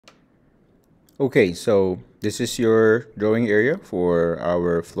Okay, so this is your drawing area for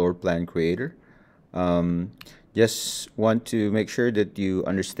our floor plan creator. Um, just want to make sure that you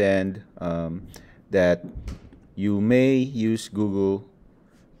understand that you may use Google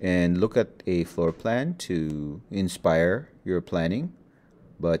and look at a floor plan to inspire your planning,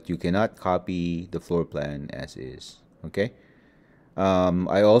 but you cannot copy the floor plan as is. Okay.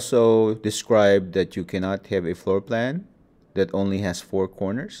 I also described that you cannot have a floor plan that only has four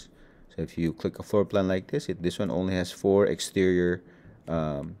corners. So if you click a floor plan like this, this one only has four exterior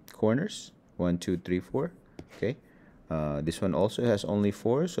corners. 1, 2, 3, 4. Okay. This one also has only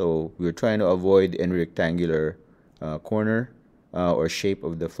four. So we're trying to avoid any rectangular corner or shape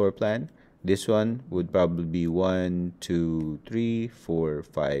of the floor plan. This one would probably be 1, 2, 3, 4,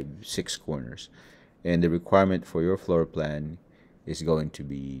 5, 6 corners. And the requirement for your floor plan is going to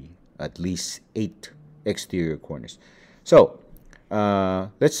be at least 8 exterior corners. So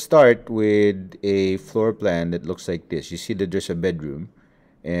let's start with a floor plan that looks like this. You see that there's a bedroom,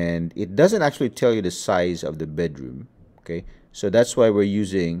 and it doesn't actually tell you the size of the bedroom. Okay, so that's why we're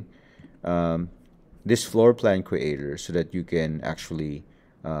using this floor plan creator, so that you can actually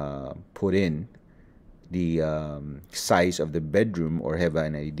put in the size of the bedroom or have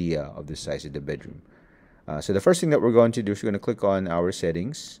an idea of the size of the bedroom. So the first thing that we're going to do is we're going to click on our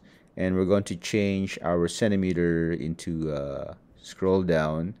settings, and we're going to change our centimeter into scroll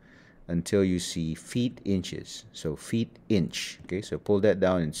down until you see feet inches. So feet inch. Okay, so pull that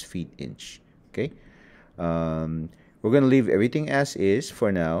down, it's feet inch. Okay, we're going to leave everything as is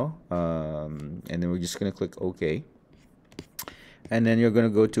for now, and then we're just going to click OK. And then you're going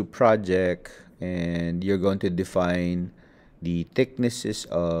to go to project, and you're going to define the thicknesses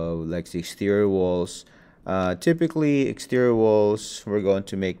of like the exterior walls. Typically exterior walls, we're going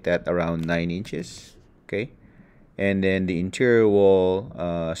to make that around 9 inches. Okay, and then the interior wall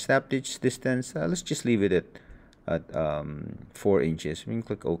snap stitch distance, let's just leave it at 4 inches. We can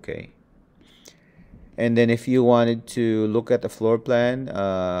click OK. And then if you wanted to look at the floor plan,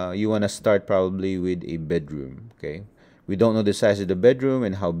 you want to start probably with a bedroom. Okay, we don't know the size of the bedroom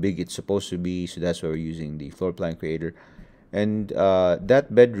and how big it's supposed to be, so that's why we're using the floor plan creator. And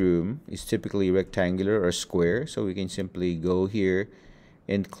that bedroom is typically rectangular or square, so we can simply go here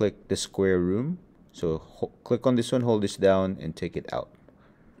and click the square room. So click on this one, hold this down, and take it out.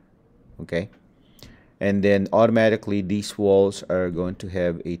 Okay, and then automatically these walls are going to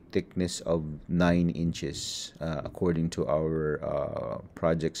have a thickness of 9 inches according to our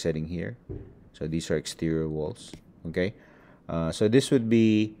project setting here. So these are exterior walls. Okay, so this would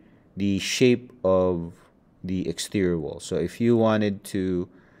be the shape of the exterior wall. So if you wanted to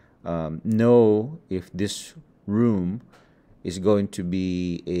know if this room is going to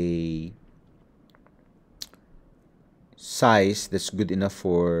be a size that's good enough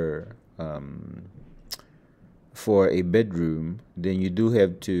for a bedroom, then you do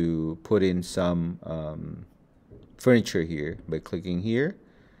have to put in some furniture here by clicking here,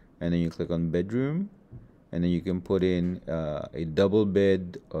 and then you click on bedroom, and then you can put in a double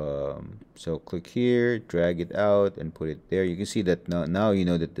bed. So click here, drag it out, and put it there. You can see that now you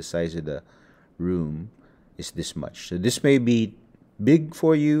know that the size of the room is this much. So this may be big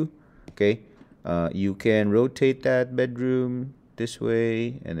for you. Okay, you can rotate that bedroom this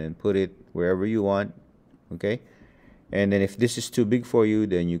way and then put it wherever you want. Okay, and then if this is too big for you,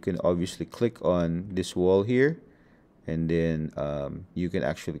 then you can obviously click on this wall here, and then you can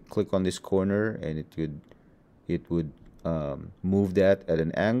actually click on this corner, and it would move that at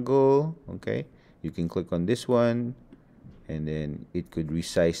an angle. Okay, you can click on this one, and then it could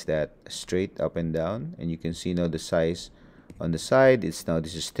resize that straight up and down, and you can see now the size on the side. It's now,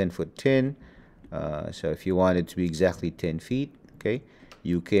 this is 10 foot 10. So if you want it to be exactly 10 feet, okay,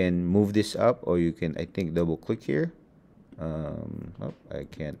 you can move this up, or you can, I think, double click here. Oh, I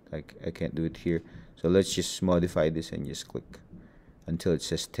can't do it here. So let's just modify this and just click until it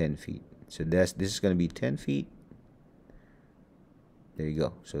says 10 feet. So this is going to be 10 feet. There you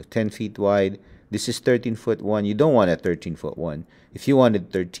go. So 10 feet wide. This is 13 foot 1. You don't want a 13 foot 1. If you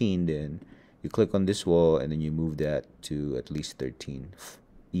wanted 13, then you click on this wall, and then you move that to at least 13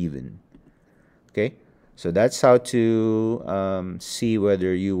 even. Okay, so that's how to see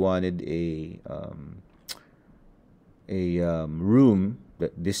whether you wanted a room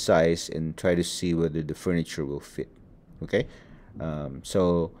this size, and try to see whether the furniture will fit. Okay,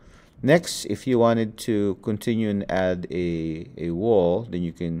 so next, if you wanted to continue and add a wall, then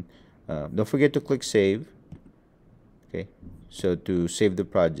you can don't forget to click save. Okay, so to save the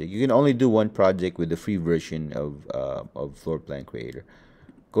project, you can only do one project with the free version of floor plan creator.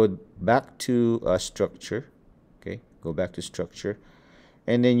 Go back to structure. Okay, go back to structure,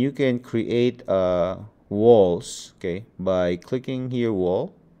 and then you can create walls, okay, by clicking here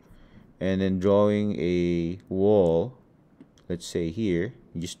wall and then drawing a wall. Let's say here,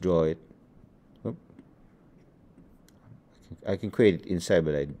 you just draw it. Oop. I can create it inside,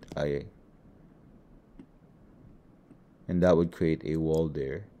 but I and that would create a wall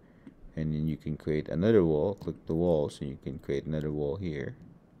there. And then you can create another wall. Click the wall, so you can create another wall here.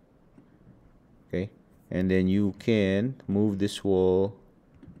 Okay, and then you can move this wall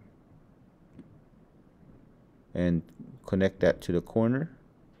and connect that to the corner.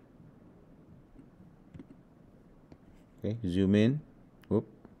 Okay, zoom in, whoop,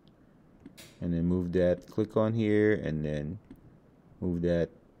 and then move that. Click on here and then move that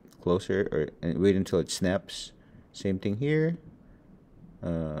closer, and wait until it snaps. Same thing here.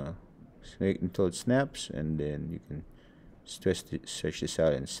 Wait until it snaps, and then you can stretch this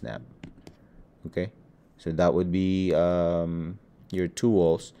out and snap. Okay, so that would be your two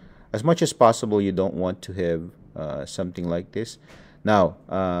walls. As much as possible, you don't want to have something like this. Now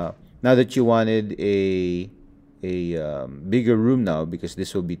that you wanted a bigger room now, because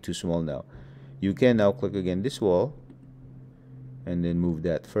this will be too small now, you can now click again this wall and then move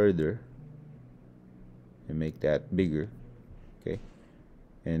that further and make that bigger. Okay,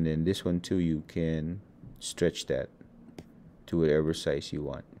 and then this one too, you can stretch that to whatever size you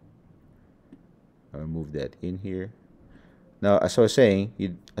want, or move that in here. Now, as I was saying,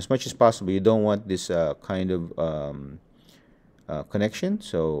 as much as possible, you don't want this kind of connection.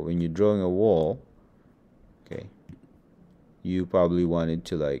 So when you're drawing a wall, okay, you probably wanted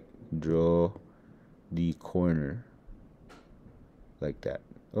to like draw the corner like that.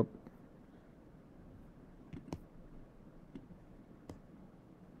 Oh,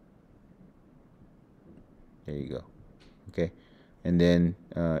 there you go. Okay, and then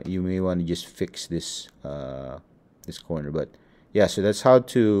you may want to just fix this this corner. But yeah, so that's how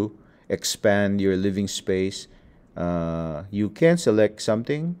to expand your living space. You can select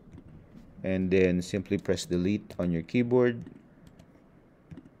something and then simply press delete on your keyboard.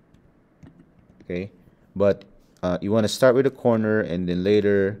 Okay, but you want to start with a corner and then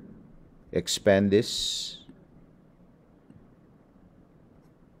later expand this.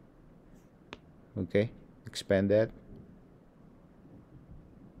 Okay, expand that.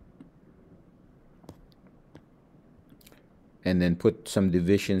 And then put some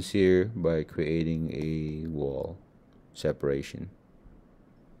divisions here by creating a wall separation.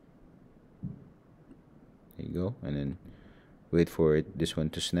 There you go. And then wait for this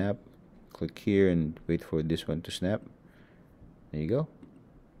one to snap. Click here and wait for this one to snap. There you go.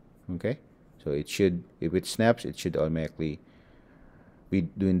 Okay, so it should, if it snaps, it should automatically be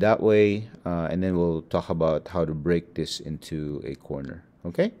doing that way, and then we'll talk about how to break this into a corner.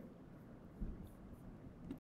 Okay.